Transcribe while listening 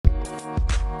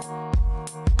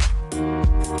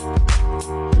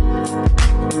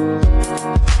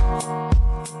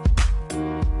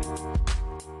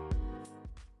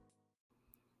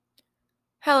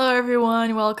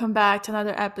welcome back to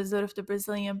another episode of the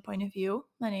Brazilian Point of View.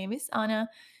 My name is Anna,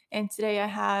 and today I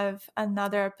have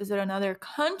another episode, another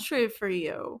country for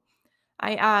you.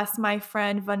 I asked my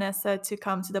friend Vanessa to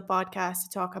come to the podcast to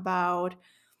talk about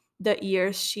the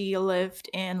years she lived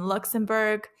in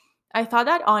Luxembourg. I thought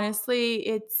that honestly,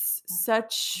 it's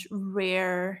such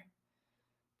rare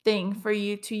thing for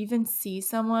you to even see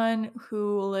someone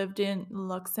who lived in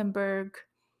Luxembourg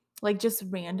like just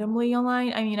randomly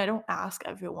online. I mean, I don't ask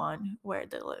everyone where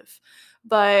they live,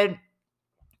 but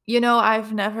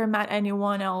I've never met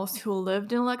anyone else who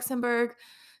lived in Luxembourg.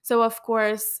 So, of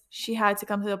course, she had to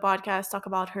come to the podcast, talk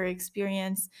about her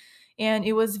experience. And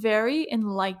it was very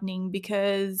enlightening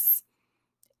because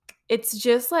it's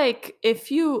just like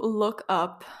if you look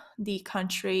up the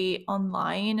country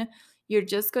online, you're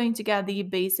just going to get the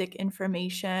basic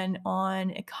information on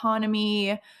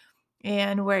economy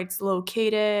and where it's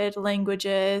located,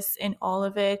 languages, and all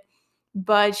of it.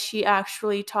 But she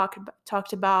actually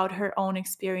talked about her own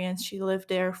experience. She lived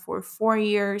there for 4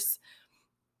 years,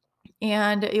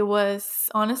 and it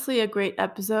was honestly a great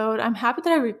episode. I'm happy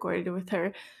that I recorded it with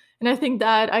her, and I think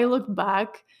that I look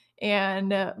back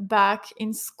and back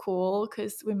in school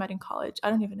because we met in college. I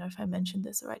don't even know if I mentioned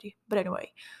this already, but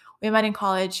anyway, we met in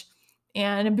college.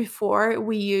 And before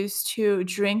we used to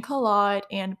drink a lot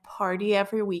and party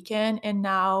every weekend, and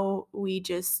now we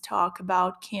just talk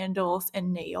about candles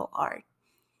and nail art.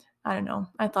 I don't know.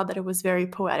 I thought that it was very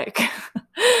poetic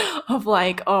of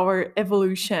like our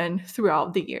evolution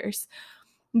throughout the years.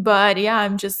 But yeah,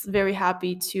 I'm just very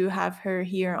happy to have her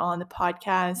here on the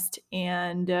podcast.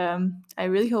 And I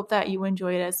really hope that you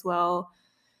enjoy it as well,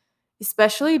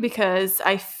 especially because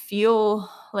I feel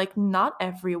like not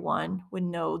everyone would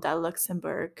know that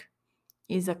Luxembourg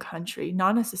is a country.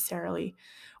 Not necessarily.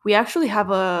 We actually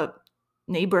have a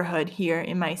neighborhood here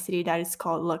in my city that is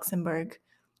called Luxembourg,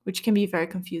 which can be very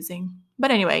confusing.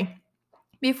 But anyway,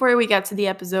 before we get to the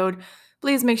episode,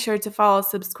 please make sure to follow,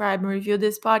 subscribe, and review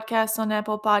this podcast on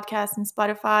Apple Podcasts and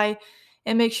Spotify.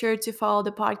 And make sure to follow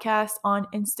the podcast on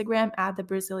Instagram at the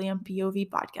Brazilian POV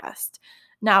Podcast.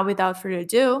 Now, without further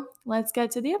ado, let's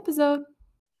get to the episode.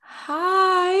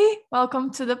 Hi,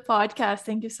 welcome to the podcast.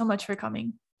 Thank you so much for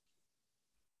coming.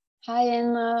 Hi,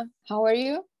 Anna. How are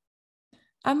you?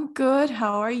 I'm good.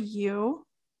 How are you?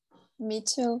 Me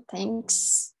too.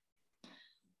 Thanks.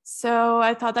 So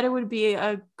I thought that it would be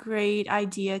a great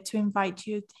idea to invite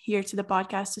you here to the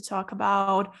podcast to talk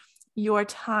about your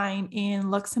time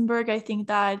in Luxembourg. I think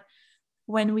that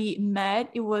when we met,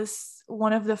 it was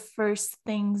one of the first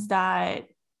things that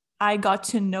I got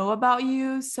to know about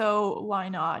you. So why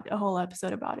not a whole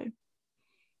episode about it?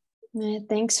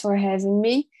 Thanks for having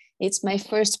me. It's my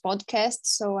first podcast,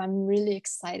 so I'm really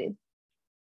excited.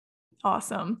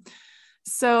 Awesome.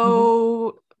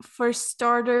 So for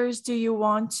starters, do you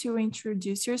want to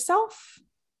introduce yourself?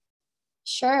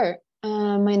 Sure.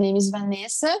 My name is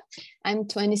Vanessa. I'm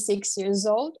 26 years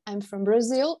old. I'm from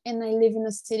Brazil, and I live in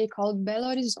a city called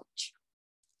Belo Horizonte.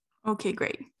 Okay,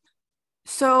 great.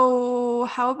 So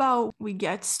how about we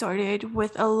get started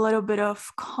with a little bit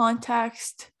of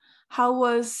context? How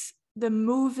was the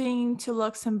moving to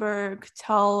Luxembourg?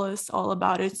 Tell us all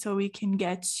about it so we can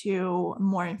get to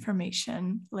more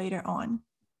information later on.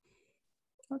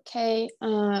 Okay.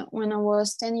 When I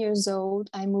was 10 years old,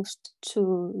 I moved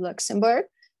to Luxembourg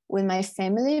with my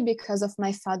family because of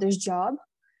my father's job.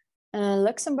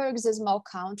 Luxembourg is a small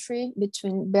country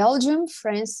between Belgium,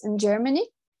 France, and Germany.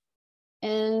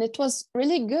 And it was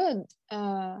really good.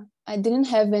 I didn't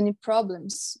have any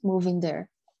problems moving there.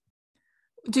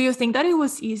 Do you think that it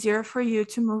was easier for you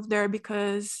to move there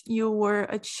because you were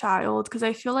a child? Because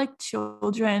I feel like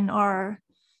children are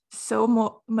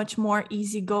so much more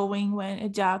easygoing when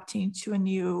adapting to a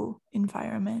new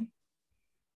environment.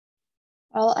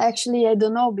 Well, actually, I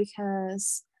don't know,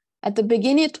 because at the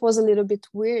beginning it was a little bit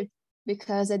weird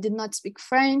because I did not speak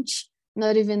French,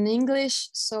 not even English,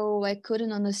 so I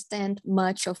couldn't understand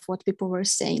much of what people were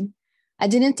saying. I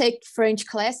didn't take French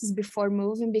classes before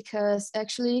moving because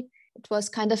actually it was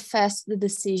kind of fast, the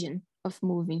decision of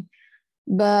moving.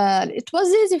 But it was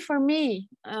easy for me.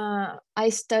 I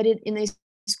studied in a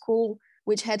school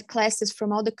which had classes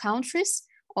from all the countries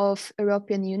of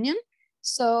European Union.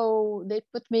 So they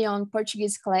put me on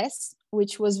Portuguese class,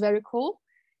 which was very cool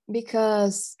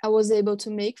because I was able to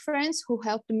make friends who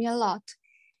helped me a lot.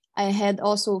 I had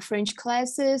also French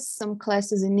classes, some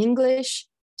classes in English.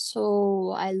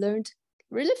 So I learned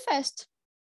really fast.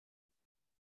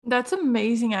 That's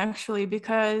amazing, actually,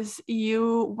 because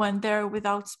you went there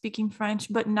without speaking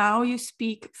French, but now you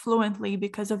speak fluently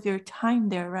because of your time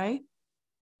there, right?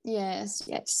 Yes.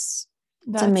 It's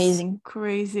That's amazing.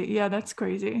 crazy. Yeah, that's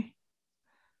crazy.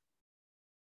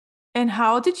 And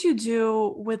how did you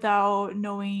do without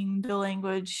knowing the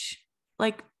language,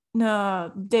 like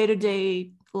the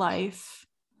day-to-day life?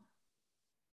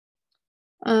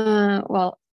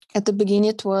 Well, at the beginning,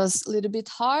 it was a little bit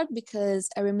hard because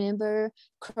I remember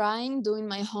crying doing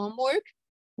my homework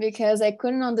because I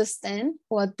couldn't understand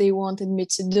what they wanted me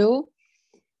to do.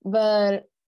 But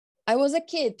I was a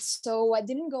kid, so I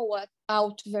didn't go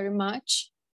out very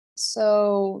much.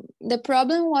 So the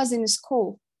problem was in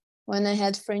school. When I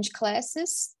had French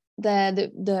classes,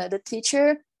 the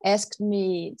teacher asked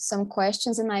me some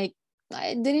questions and I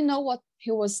didn't know what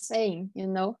he was saying, you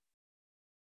know?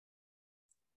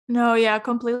 No, yeah,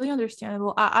 completely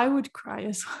understandable. I would cry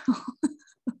as well.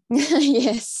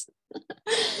 Yes.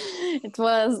 It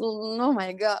was, oh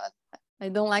my God. I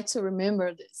don't like to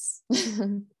remember this.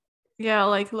 Yeah,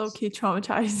 like low-key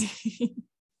traumatizing.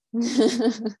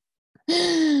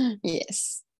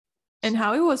 Yes. And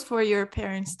how it was for your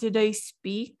parents? Did they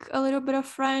speak a little bit of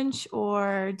French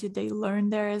or did they learn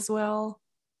there as well?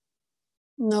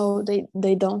 No,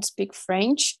 they don't speak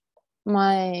French.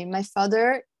 My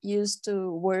father used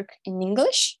to work in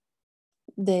English.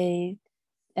 They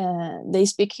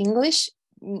speak English.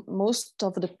 Most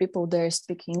of the people there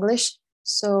speak English,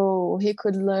 so he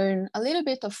could learn a little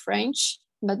bit of French,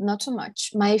 but not too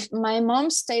much. My mom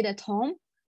stayed at home.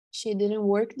 She didn't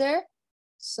work there,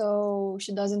 so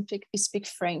she doesn't speak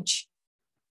French.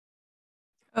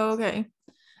 Okay.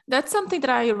 That's something that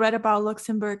I read about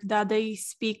Luxembourg, that they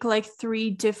speak like three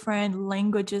different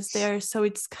languages there. So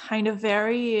it's kind of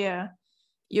very,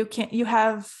 you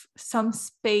have some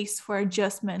space for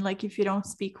adjustment. Like if you don't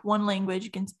speak one language,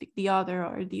 you can speak the other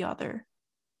or the other.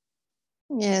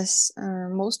 Yes,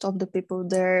 most of the people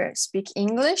there speak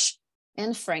English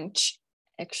and French,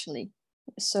 actually.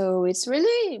 So it's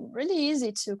really, really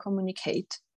easy to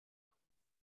communicate.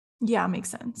 Yeah, makes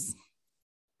sense.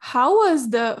 How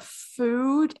was the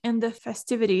food and the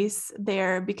festivities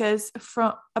there? Because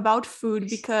from about food,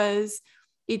 because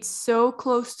it's so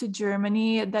close to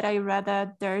Germany that I read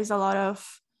that there's a lot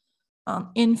of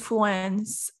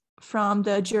influence from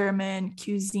the German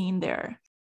cuisine there.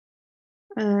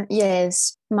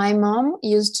 Yes, my mom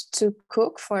used to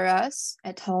cook for us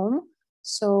at home.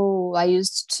 So I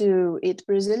used to eat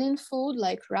Brazilian food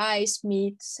like rice,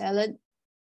 meat, salad.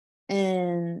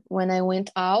 And when I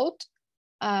went out,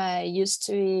 I used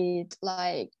to eat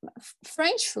like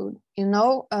French food,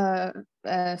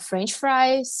 French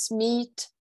fries, meat,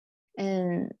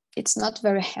 and it's not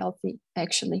very healthy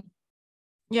actually.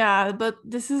 Yeah, but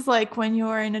this is like when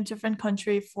you're in a different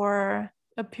country for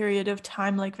a period of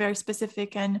time, like very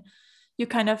specific, and you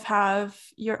kind of have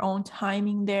your own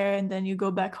timing there, and then you go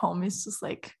back home. It's just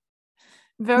like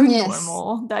very Yes.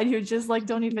 normal that you just like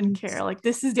don't even care. Like,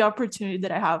 this is the opportunity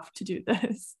that I have to do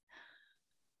this.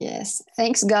 Yes.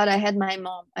 Thanks God I had my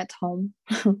mom at home.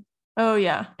 Oh,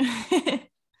 yeah.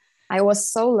 I was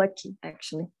so lucky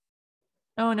actually.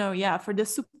 Oh, no, yeah, for the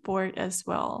support as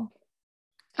well.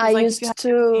 I Because, like, if you have used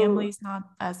your family, to, it's not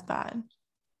as bad.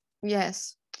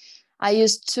 yes, I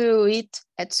used to eat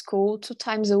at school 2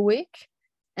 times a week.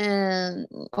 And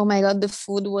oh my God, the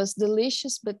food was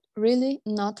delicious, but really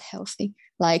not healthy.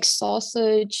 Like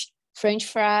sausage, French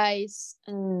fries,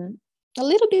 and a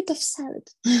little bit of salad.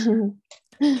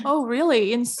 Oh,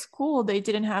 really? In school, they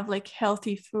didn't have like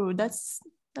healthy food. That's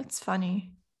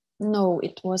funny. No,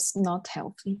 it was not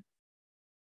healthy.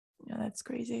 Yeah, that's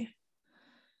crazy.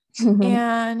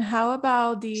 And how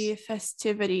about the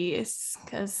festivities?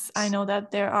 Because I know that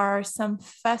there are some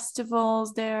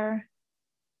festivals there.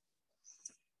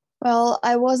 Well,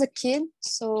 I was a kid,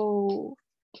 so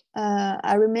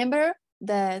I remember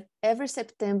that every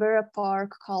September a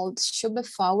park called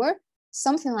Schubefauer,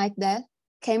 something like that,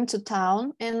 came to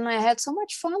town, and I had so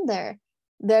much fun there.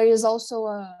 There is also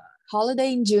a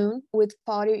holiday in June with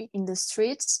party in the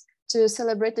streets to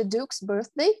celebrate the Duke's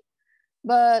birthday,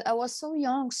 but I was so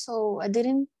young, so I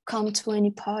didn't come to any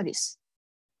parties.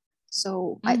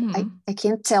 So Mm-hmm. I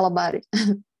can't tell about it.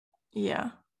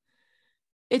 Yeah.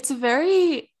 It's a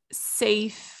very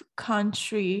safe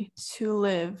country to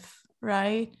live,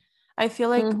 right? I feel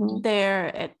like Mhm.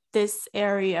 there at this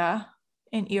area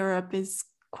in Europe is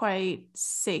quite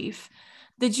safe.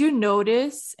 Did you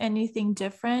notice anything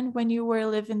different when you were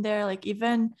living there? Like,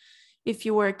 even if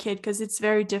you were a kid, because it's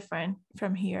very different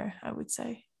from here, I would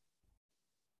say.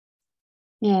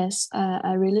 Yes,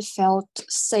 I really felt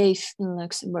safe in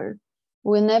Luxembourg.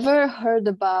 We never heard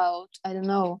about, I don't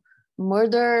know,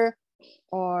 murder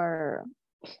or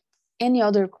any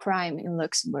other crime in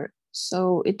Luxembourg.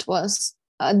 So it was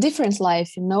a different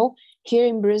life, you know. Here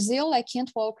in Brazil, I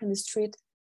can't walk in the street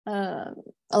uh,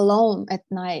 alone at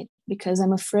night because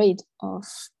I'm afraid of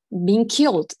being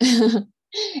killed.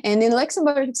 And in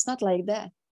Luxembourg, it's not like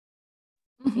that.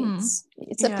 Mm-hmm.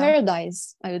 It's a Yeah.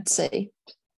 paradise, I would say.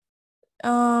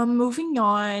 Moving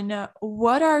on,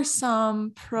 what are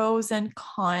some pros and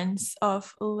cons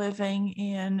of living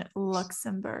in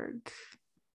Luxembourg?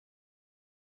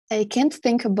 I can't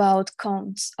think about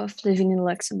cons of living in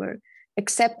Luxembourg,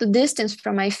 except the distance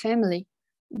from my family.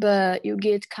 But you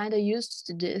get kind of used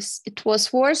to this. It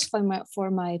was worse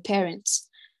for my parents.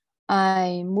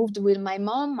 I moved with my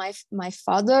mom, my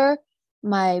father,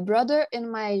 my brother,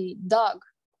 and my dog,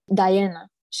 Diana.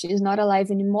 She's not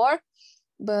alive anymore,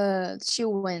 but she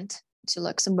went to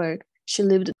Luxembourg. She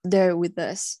lived there with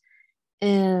us.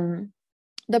 And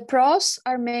the pros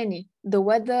are many. The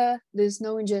weather, the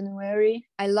snow in January.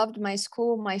 I loved my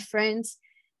school, my friends,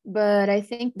 but I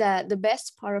think that the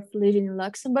best part of living in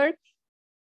Luxembourg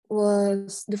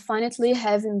was definitely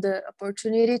having the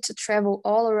opportunity to travel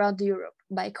all around Europe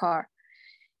by car.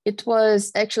 It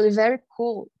was actually very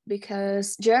cool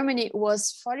because Germany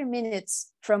was 40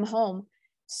 minutes from home.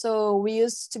 So we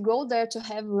used to go there to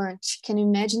have lunch. Can you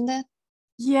imagine that?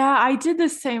 Yeah, I did the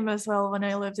same as well when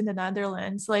I lived in the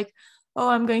Netherlands. Like, oh,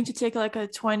 I'm going to take like a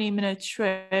 20-minute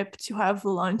trip to have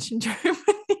lunch in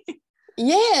Germany.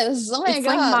 Yes, oh my It's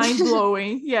like God. mind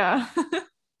blowing. Yeah.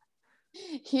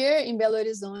 Here in Belo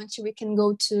Horizonte, we can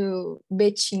go to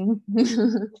Betim.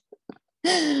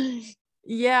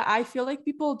 Yeah, I feel like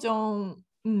people don't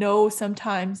know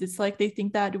sometimes. It's like they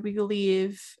think that we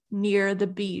live near the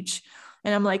beach.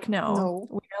 And I'm like, no, No,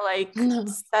 we're like no.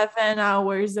 7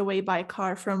 hours away by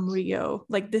car from Rio.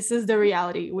 Like, this is the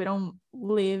reality. We don't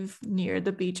live near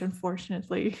the beach,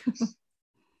 unfortunately.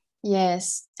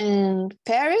 Yes, and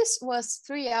Paris was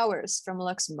 3 hours from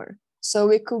Luxembourg. So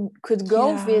we could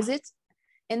go Yeah. visit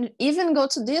and even go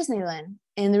to Disneyland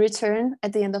and return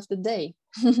at the end of the day.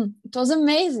 It was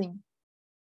amazing.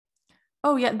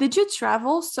 Oh, yeah. Did you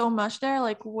travel so much there?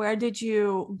 Like, where did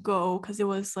you go? Because it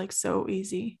was like so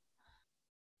easy.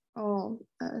 Oh,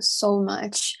 so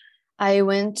much. I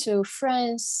went to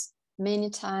France many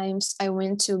times. I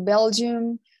went to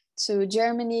Belgium, to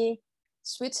Germany,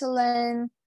 Switzerland,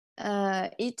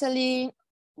 Italy.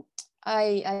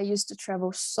 I used to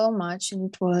travel so much,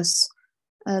 and it was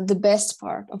the best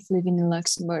part of living in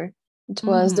Luxembourg. It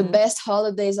was the Mm-hmm. best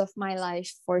holidays of my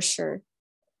life for sure.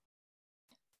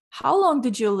 How long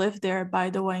did you live there, by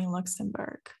the way, in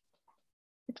Luxembourg?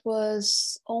 It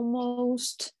was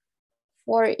almost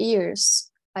 4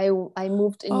 years. I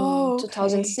moved in Oh, okay.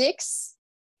 2006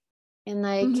 and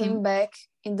I Mm-hmm. came back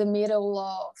in the middle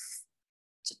of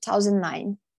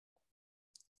 2009.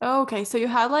 Okay, so you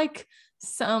had like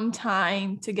some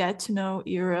time to get to know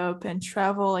Europe and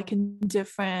travel like in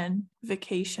different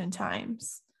vacation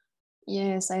times.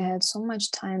 Yes, I had so much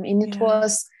time and Yeah. it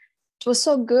was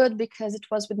so good because it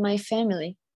was with my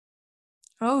family.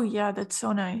 Oh, yeah, that's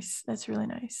so nice. That's really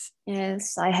nice.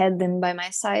 Yes, I had them by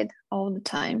my side all the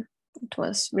time. It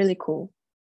was really cool.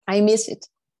 I miss it.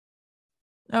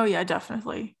 Oh, yeah,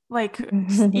 definitely. Like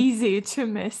it's easy to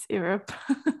miss Europe.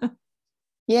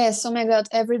 Yes, oh my God,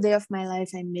 every day of my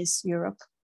life I miss Europe.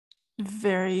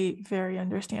 Very, very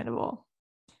understandable.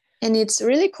 And it's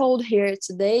really cold here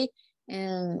today.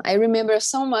 And I remember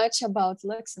so much about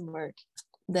Luxembourg.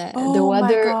 The Oh my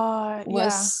weather God.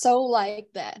 was Yeah. so like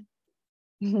that.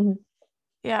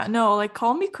 Yeah, no, like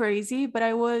call me crazy, but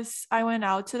I went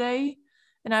out today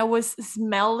and I was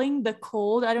smelling the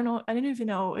cold. I don't know, I don't even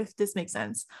know if this makes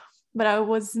sense, but I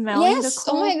was smelling the Yes,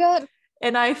 oh my cold God.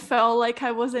 and I felt like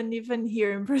I wasn't even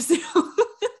here in Brazil.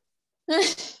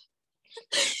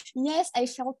 Yes, I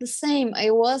felt the same. I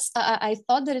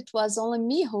thought that it was only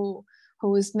me who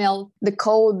smelled the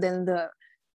cold and the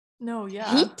No,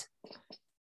 yeah. heat.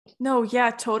 No,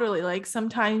 yeah, totally. Like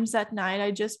sometimes at night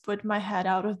I just put my head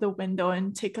out of the window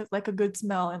and take like a good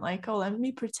smell and like, oh, let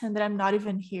me pretend that I'm not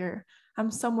even here. I'm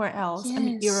somewhere else. I'm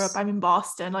in Europe, Yes. I'm in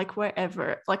Boston, like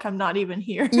wherever. Like I'm not even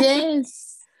here.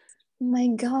 Yes. Oh my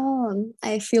God.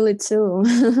 I feel it too.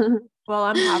 Well,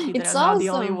 I'm happy that It's I'm not the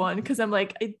only awesome. one because I'm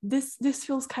like this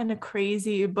feels kind of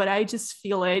crazy, but I just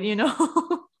feel it, you know.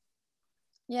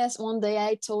 Yes, one day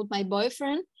I told my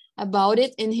boyfriend about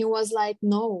it, and he was like,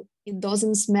 "No, it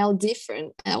doesn't smell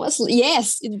different." And I was,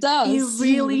 "Yes, it It does."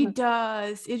 really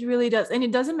does. It really does. And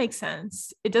it doesn't make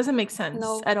sense. It doesn't make sense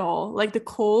No, at all. Like the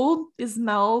cold, it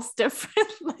smells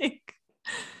different like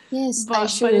yes, I but it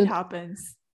should.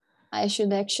 happens. I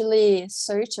should actually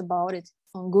search about it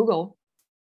on Google.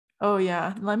 Oh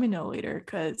yeah, let me know later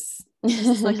because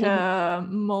it's like a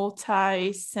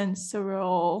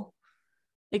multi-sensorial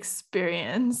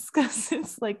experience because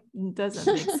it's like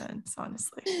doesn't make sense,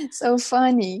 honestly. So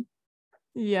funny.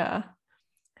 Yeah.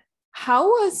 How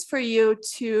was for you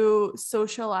to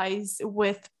socialize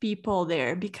with people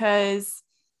there? Because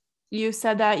you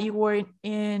said that you were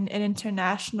in an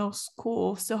international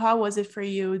school. So how was it for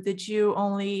you? Did you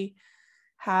only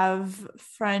have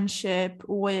friendship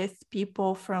with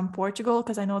people from Portugal?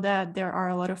 Because I know that there are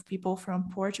a lot of people from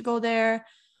Portugal there.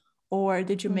 Or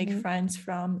did you make Mhm. friends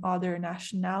from other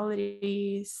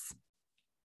nationalities?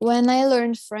 When I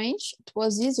learned French, it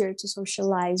was easier to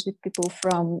socialize with people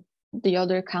from the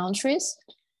other countries.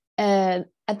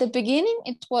 At the beginning,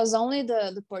 it was only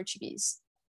the Portuguese,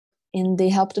 and they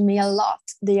helped me a lot.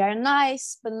 They are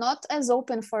nice, but not as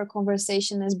open for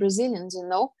conversation as Brazilians, you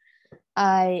know.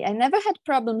 I never had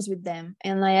problems with them,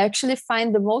 and I actually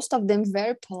find the most of them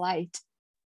very polite.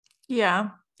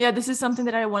 Yeah. Yeah, this is something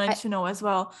that I wanted I, to know as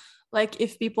well. Like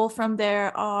if people from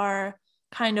there are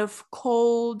kind of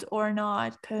cold or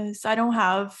not, because I don't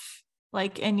have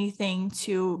like anything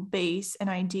to base an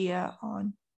idea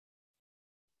on.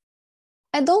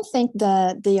 I don't think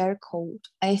that they are cold.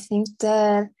 I think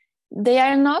that they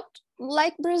are not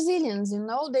like Brazilians, you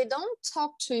know, they don't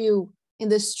talk to you in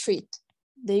the street.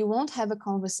 They won't have a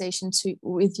conversation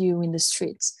with you in the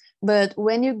streets. But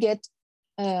when you get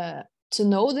uh, to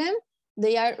know them,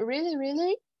 they are really,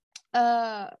 really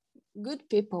uh, good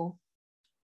people.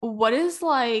 What is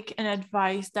like an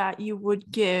advice that you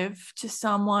would give to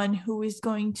someone who is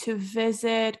going to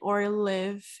visit or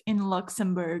live in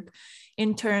Luxembourg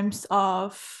in terms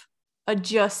of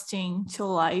adjusting to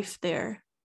life there?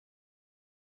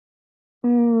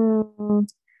 Mm,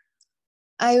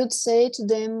 I would say to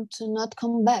them to not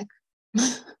come back.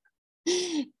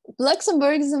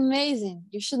 Luxembourg is amazing.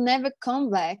 You should never come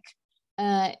back.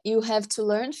 You have to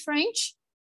learn French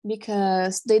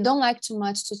because they don't like too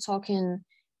much to talk in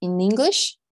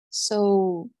English.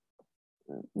 So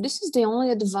this is the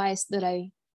only advice that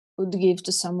I would give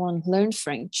to someone: learn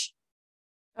French.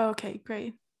 Okay,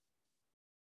 great.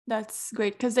 That's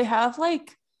great because they have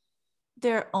like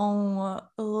their own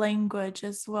language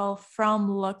as well from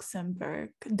Luxembourg.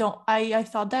 Don't I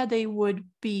thought that they would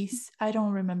be I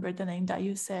don't remember the name that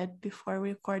you said before we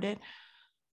recorded,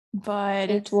 but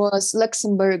It was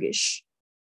Luxembourgish.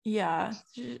 yeah,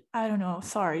 I don't know.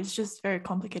 Sorry, it's just very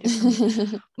complicated for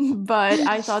me. But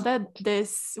I thought that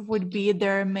this would be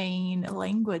their main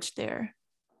language there.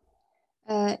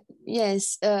 uh,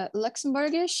 yes,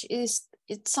 Luxembourgish is,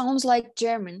 it sounds like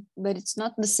German, but it's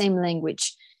not the same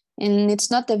language, and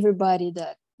it's not everybody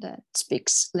that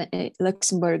speaks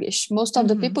Luxembourgish. Most of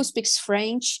the Mm-hmm. people speaks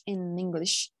French and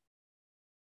English.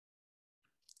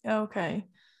 Okay.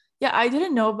 Yeah, I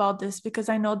didn't know about this because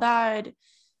I know that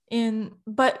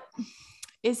but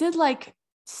is it like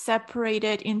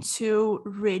separated into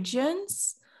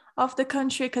regions of the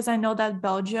country? Because I know that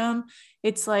Belgium,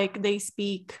 it's like they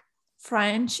speak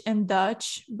French and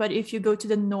Dutch, but if you go to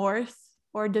the north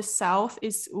or the south,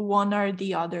 it's one or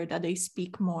the other that they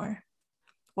speak more,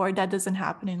 or that doesn't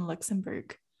happen in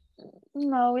Luxembourg.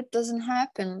 No, it doesn't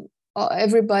happen.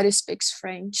 Everybody speaks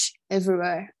French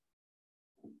everywhere.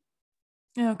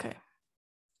 Okay.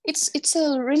 It's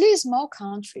a really small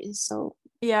country, so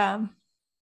Yeah.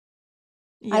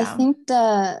 I Yeah. think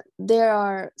that there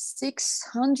are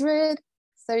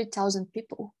 630,000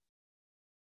 people.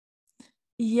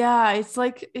 Yeah. It's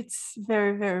like, it's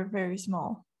very, very, very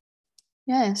small.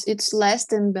 Yes, it's less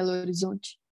than Belo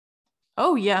Horizonte.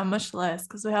 Oh, yeah, much less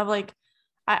because we have like,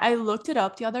 I looked it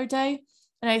up the other day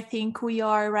and I think we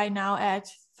are right now at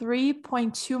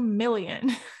 3.2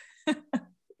 million.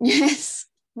 Yes,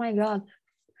 my God,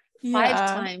 five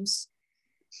Yeah. times.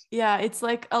 Yeah. It's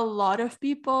like a lot of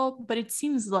people, but it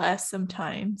seems less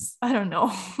sometimes. I don't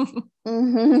know.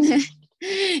 Mhm.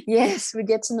 Yes, we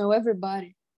get to know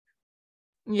everybody.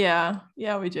 Yeah.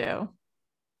 Yeah, we do.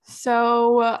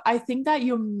 So I think that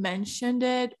you mentioned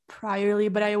it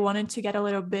priorly, but I wanted to get a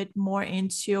little bit more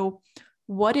into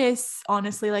what is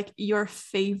honestly like your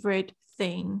favorite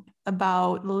thing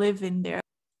about living there.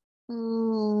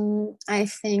 I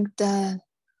think that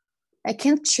I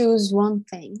can't choose one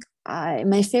thing.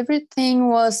 My favorite thing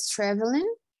was traveling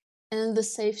and the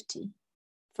safety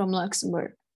from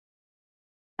Luxembourg.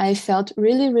 I felt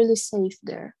really, really safe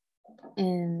there.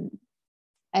 And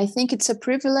I think it's a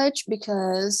privilege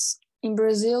because in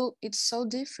Brazil, it's so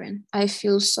different. I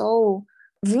feel so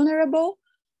vulnerable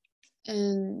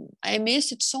and I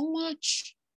missed it so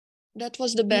much. That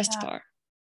was the best Yeah. part.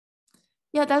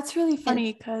 Yeah, that's really And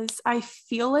funny because I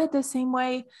feel it the same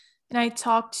way. And I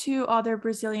talk to other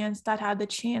Brazilians that had the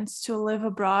chance to live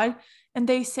abroad, and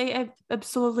they say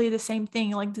absolutely the same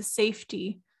thing, like the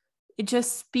safety. It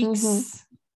just mhm, speaks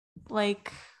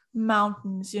like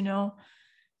mountains,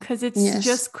 because it's yes,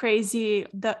 just crazy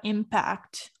the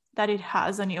impact that it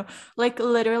has on you. Like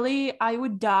literally, I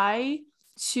would die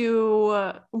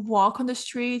to walk on the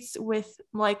streets with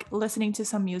like listening to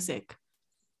some music,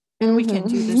 and we can't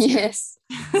do this here. Yes.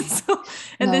 So,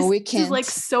 and No, this we is can't. like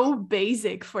so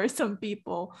basic for some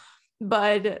people,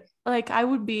 but like I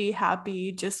would be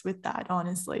happy just with that,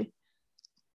 honestly.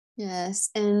 Yes,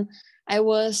 and it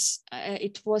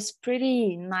was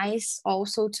pretty nice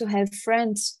also to have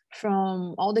friends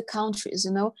from all the countries,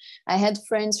 you know. I had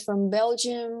friends from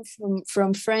Belgium,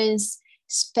 from France,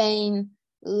 Spain,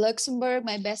 Luxembourg.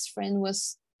 My best friend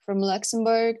was from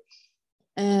Luxembourg.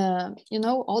 You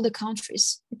know, all the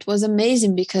countries. It was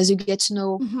amazing because you get to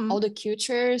know Hmm. all the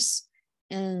cultures,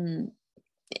 and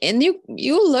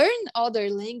you learn other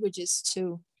languages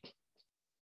too.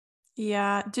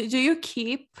 Yeah. Do you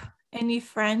keep any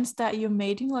friends that you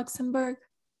made in Luxembourg?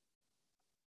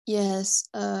 Yes,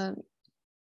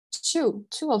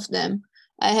 two of them.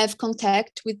 I have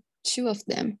contact with two of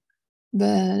them,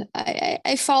 but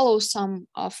I follow some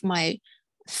of my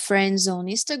friends on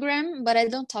Instagram, but I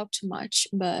don't talk too much.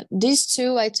 But these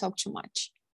two, I talk too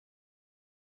much.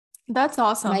 That's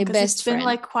awesome My because it's best been friend.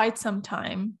 like quite some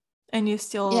time and you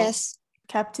still Yes,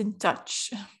 kept in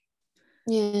touch.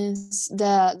 yes.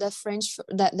 The French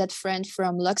that friend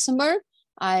from Luxembourg.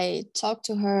 I talk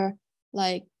to her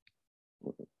like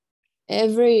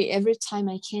every time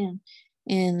I can,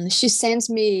 and she sends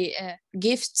me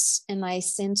gifts, and I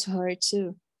send to her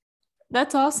too.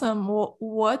 That's awesome.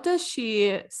 What does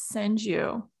she send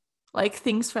you? Like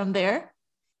things from there?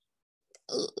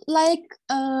 Like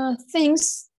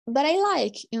things that I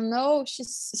like, you know. She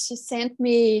sent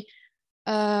me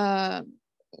uh,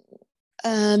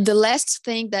 the last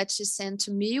thing that she sent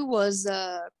to me was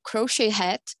a crochet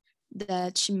hat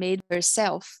that she made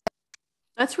herself.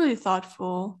 That's really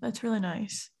thoughtful. That's really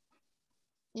nice.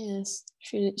 Yes,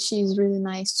 she's really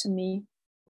nice to me.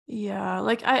 Yeah,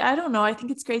 like I don't know. I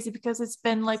think it's crazy because it's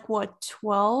been like what,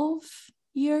 12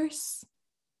 years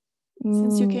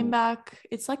since you came Mm, back.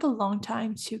 It's like a long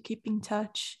time to keep in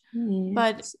touch,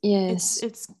 but yes, it's yes,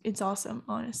 it's it's awesome,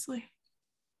 honestly.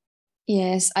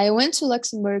 yes. I went to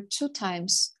Luxembourg two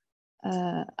times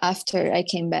after I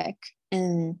came back,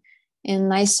 and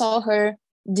I saw her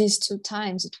these two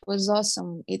times. It was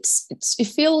awesome. It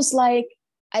feels like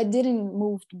I didn't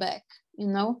move back. You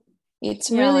know, it's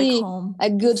Yeah, like really home. a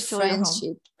It's good still your home.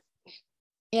 friendship.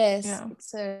 Yes, Yeah.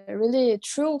 it's a really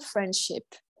true friendship.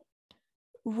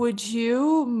 Would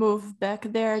you move back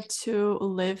there to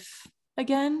live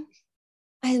again?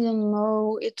 I don't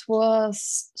know. It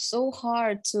was so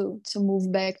hard to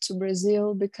move back to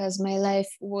Brazil because my life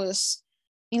was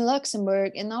in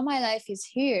Luxembourg and now my life is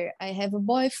here. I have a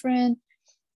boyfriend.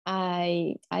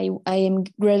 I am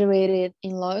graduated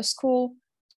in law school.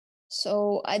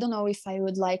 So I don't know if I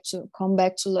would like to come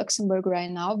back to Luxembourg right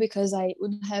now because I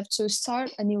would have to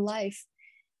start a new life.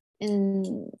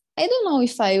 And I don't know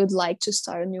if I would like to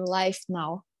start a new life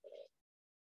now.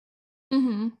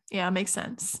 Mm-hmm. Yeah, makes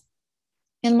sense.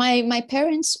 And my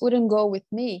parents wouldn't go with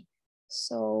me,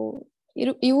 so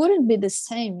it wouldn't be the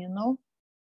same, you know.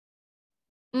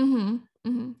 Mm-hmm.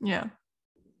 Mm-hmm. Yeah.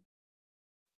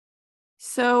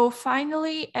 So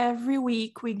finally, every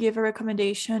week we give a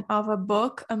recommendation of a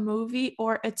book, a movie,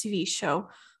 or a TV show.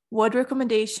 What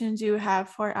recommendations do you have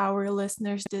for our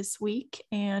listeners this week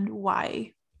and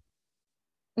why?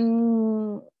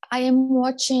 mm, I am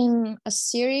watching a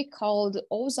series called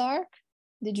Ozark.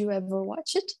 Did you ever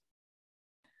watch it?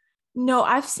 No,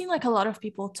 I've seen like a lot of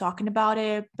people talking about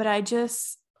it, but I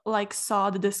just like saw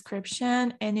the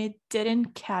description and it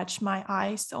didn't catch my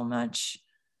eye so much.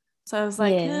 So I was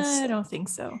like, Yes, I don't think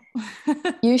so.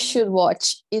 you should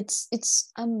watch. It's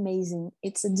amazing.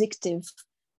 It's addictive.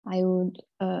 I would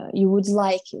you would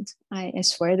like it. I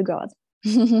swear to God.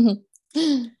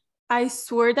 I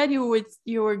swear that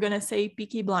you were gonna say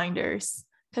Peaky Blinders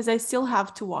because I still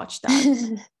have to watch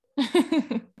that.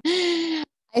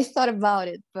 I thought about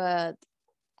it, but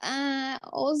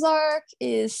Ozark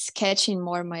is catching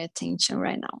more my attention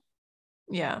right now.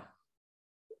 Yeah.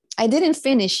 I didn't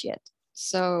finish yet,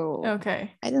 so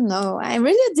Okay. I don't know. I'm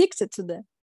really addicted to them.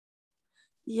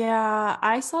 Yeah,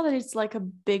 I saw that it's like a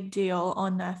big deal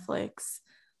on Netflix.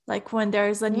 Like when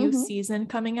there's a new Mm-hmm. season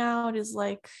coming out, is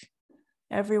like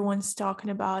everyone's talking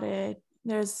about it.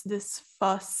 There's this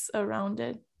fuss around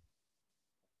it.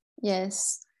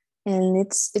 Yes, and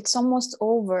it's almost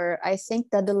over. I think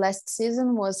that the last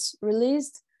season was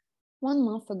released 1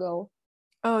 month ago.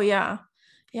 Oh yeah.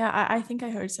 Yeah, I think I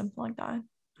heard something like that.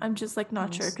 I'm just like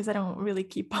not sure Yes. because I don't really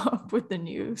keep up with the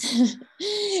news.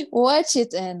 Watch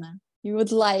it, Anna. You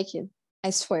would like it. I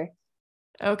swear.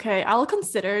 Okay, I'll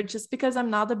consider just because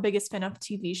I'm not the biggest fan of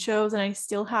TV shows and I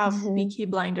still have Peaky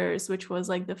Blinders, which was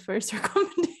like the first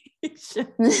recommendation.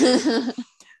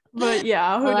 But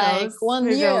yeah, who Like knows? one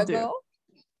Maybe year I'll do. ago.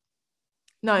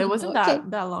 No, it wasn't Okay.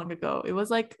 that long ago. It was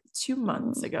like 2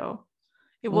 months Mm, ago.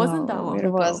 It wasn't that no, long it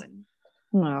ago. wasn't.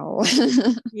 No.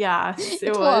 Yes, it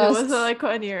It was. It was was. like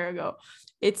 1 year ago.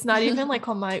 It's not even like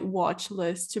on my watch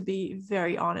list, to be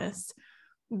very honest.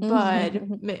 But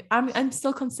I'm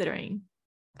still considering.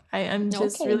 I'm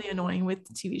just Okay. really annoying with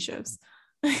TV shows.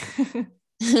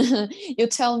 You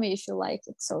tell me if you like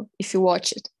it, so if you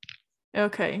watch it.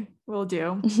 Okay, will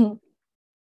do.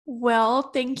 Well,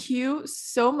 thank you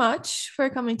so much for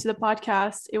coming to the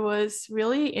podcast. It was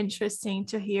really interesting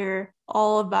to hear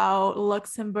all about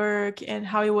Luxembourg and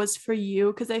how it was for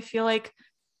you because I feel like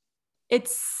it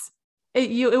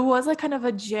was like kind of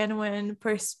a genuine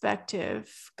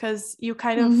perspective because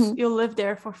Hmm. you lived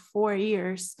there for 4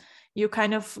 years. You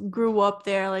kind of grew up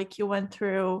there, like you went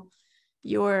through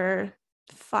your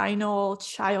final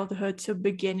childhood to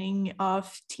beginning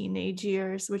of teenage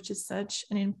years, which is such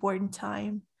an important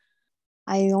time.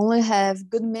 I only have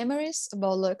good memories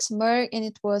about Luxembourg, and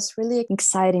it was really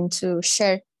exciting to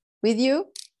share with you.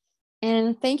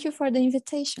 And thank you for the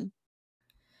invitation.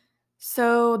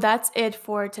 So that's it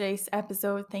for today's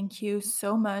episode. Thank you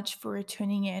so much for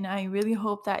tuning in. I really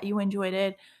hope that you enjoyed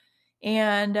it.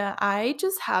 And I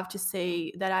just have to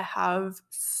say that I have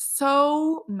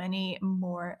so many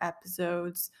more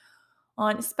episodes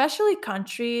on, especially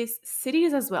countries,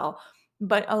 cities as well,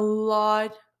 but a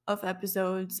lot of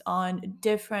episodes on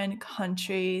different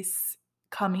countries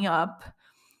coming up.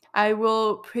 I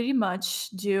will pretty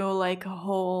much do like a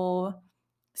whole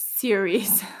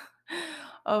series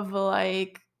of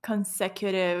like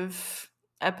consecutive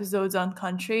episodes on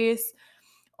countries.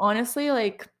 Honestly,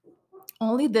 like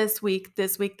only this week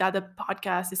that the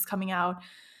podcast is coming out,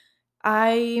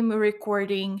 I'm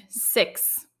recording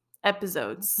 6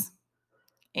 episodes.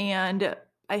 And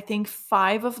I think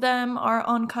 5 of them are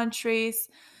on countries.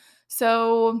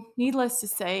 So, needless to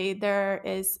say, there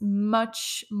is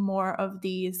much more of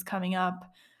these coming up,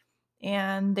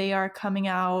 and they are coming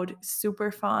out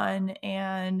super fun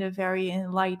and very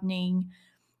enlightening.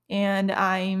 And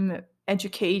I'm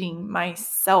educating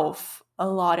myself a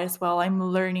lot as well. I'm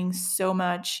learning so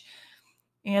much.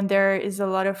 And there is a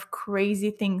lot of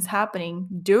crazy things happening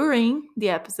during the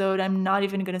episode. I'm not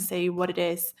even going to say what it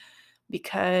is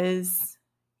because,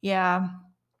 yeah,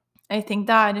 I think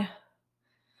that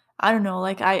I don't know,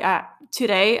 like I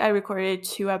today I recorded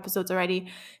 2 episodes already,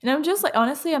 and I'm just like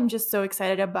honestly, I'm just so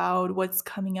excited about what's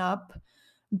coming up.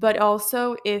 But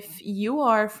also, if you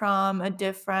are from a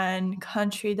different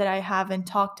country that I haven't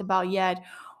talked about yet,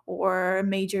 or a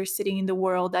major city in the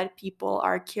world that people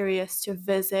are curious to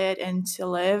visit and to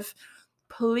live,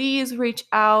 please reach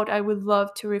out. I would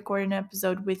love to record an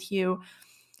episode with you.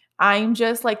 I'm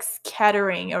just like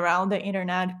scattering around the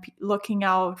internet, looking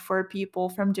out for people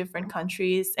from different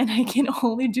countries, and I can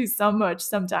only do so much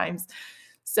sometimes.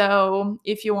 So,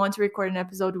 if you want to record an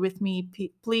episode with me,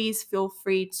 please feel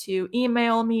free to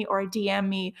email me or DM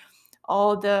me.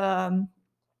 All the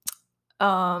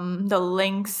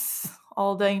links,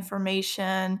 all the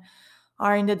information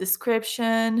are in the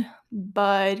description.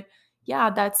 But yeah,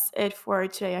 that's it for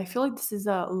today. I feel like this is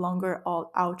a longer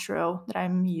outro that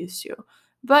I'm used to.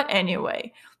 But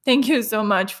anyway, thank you so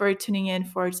much for tuning in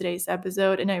for today's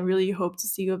episode, and I really hope to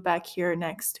see you back here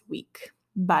next week.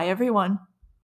 Bye, everyone.